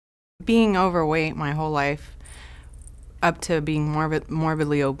being overweight my whole life, up to being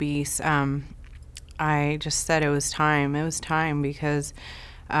morbidly obese, I just said it was time. It was time because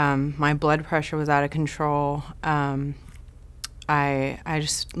my blood pressure was out of control. I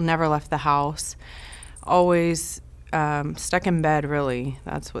just never left the house. Always stuck in bed, really.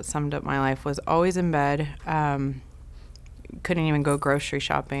 That's what summed up my life, was always in bed. Couldn't even go grocery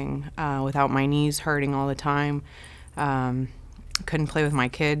shopping without my knees hurting all the time. Couldn't play with my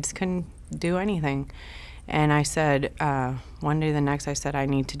kids, couldn't do anything. And I said, one day the next, I said, I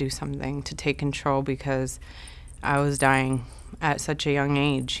need to do something to take control because I was dying at such a young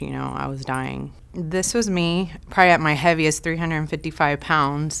age, I was dying. This was me, probably at my heaviest, 355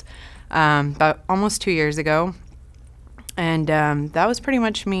 pounds, about almost 2 years ago. And that was pretty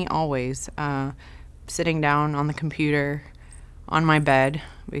much me always, sitting down on the computer, on my bed,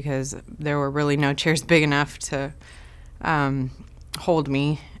 because there were really no chairs big enough to hold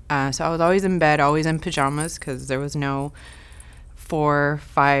me. So I was always in bed, always in pajamas, because there was no 4,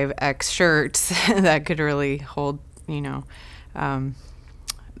 5X shirts that could really hold,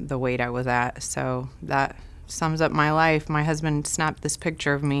 the weight I was at. So that sums up my life. My husband snapped this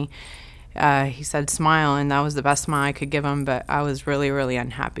picture of me. He said, smile, and that was the best smile I could give him, but I was really, really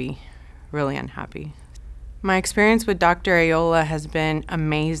unhappy, really unhappy. My experience with Dr. Ayoola has been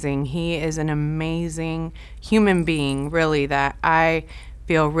amazing. He is an amazing human being, really, that I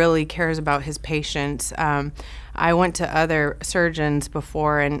feel really cares about his patients. I went to other surgeons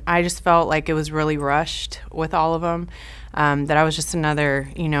before, and I just felt like it was really rushed with all of them, that I was just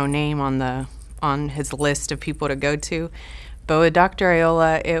another, name on his list of people to go to. But with Dr.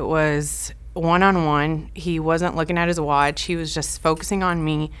 Ayoola, it was one-on-one. He wasn't looking at his watch. He was just focusing on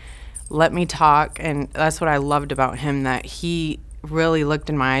me, let me talk, and that's what I loved about him, that he really looked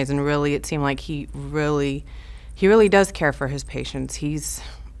in my eyes, and really it seemed like he really does care for his patients. He's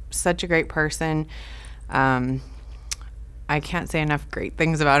such a great person. I can't say enough great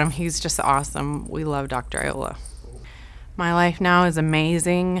things about him. He's just awesome. We love Dr. Ayoola. My life now is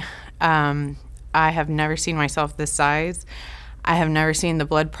amazing. I have never seen myself this size. I have never seen the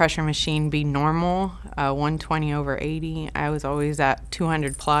blood pressure machine be normal, 120/80. I was always at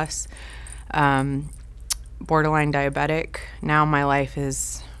 200 plus, borderline diabetic. Now my life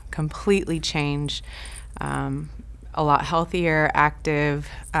is completely changed. A lot healthier, active,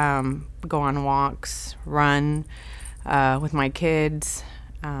 go on walks, run with my kids,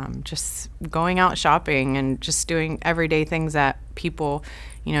 just going out shopping and just doing everyday things that people,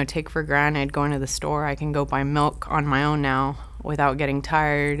 take for granted. Going to the store, I can go buy milk on my own now without getting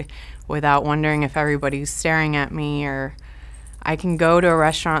tired, without wondering if everybody's staring at me, or I can go to a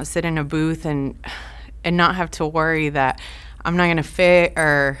restaurant, sit in a booth, and not have to worry that I'm not gonna fit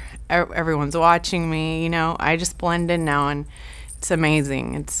or everyone's watching me. I just blend in now, and it's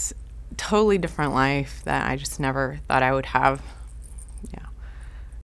amazing. It's a totally different life that I just never thought I would have.